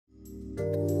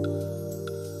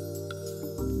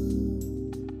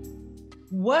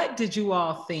What did you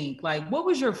all think? Like, what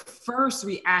was your first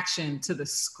reaction to the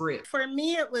script? For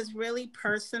me, it was really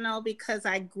personal because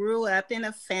I grew up in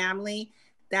a family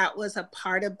that was a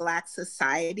part of Black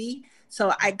society.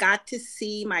 So I got to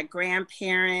see my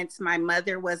grandparents. My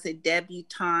mother was a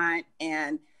debutante,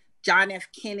 and John F.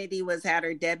 Kennedy was at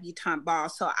her debutante ball.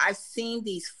 So I've seen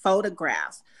these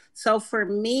photographs. So for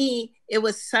me, it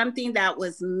was something that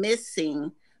was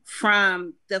missing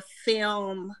from the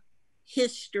film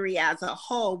history as a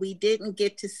whole. We didn't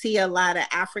get to see a lot of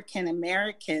African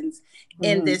Americans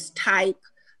in this type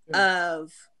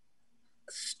of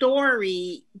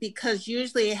story, because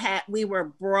usually we were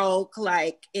broke,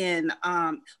 like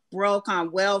broke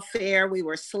on welfare. We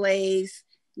were slaves,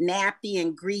 nappy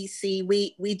and greasy.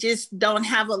 We just don't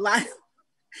have a lot.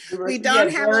 We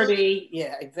don't have dirty.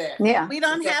 Yeah, exactly. Yeah, we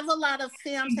don't have a lot of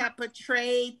films that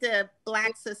portray the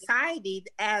Black society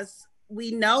as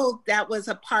we know that was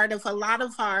a part of a lot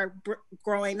of our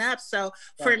growing up. So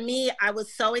for me, I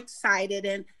was so excited.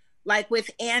 And like with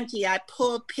Angie, I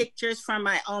pulled pictures from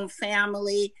my own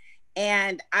family,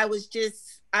 and I was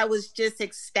just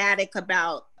ecstatic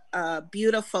about a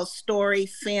beautiful story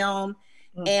film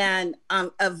and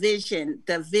a vision,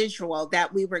 the visual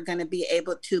that we were going to be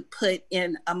able to put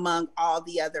in among all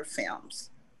the other films.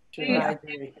 I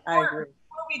agree. Before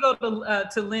we go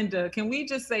to Linda, can we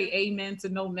just say amen to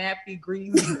no nappy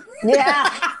greasy? Yeah.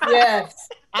 Yes.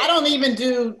 I don't even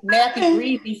do nappy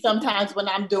greasy sometimes when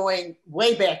I'm doing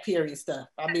way back period stuff.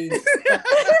 I mean,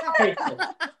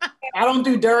 I don't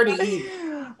do dirty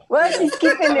either. Well, she's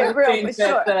keeping it real for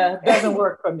sure. That doesn't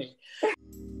work for me.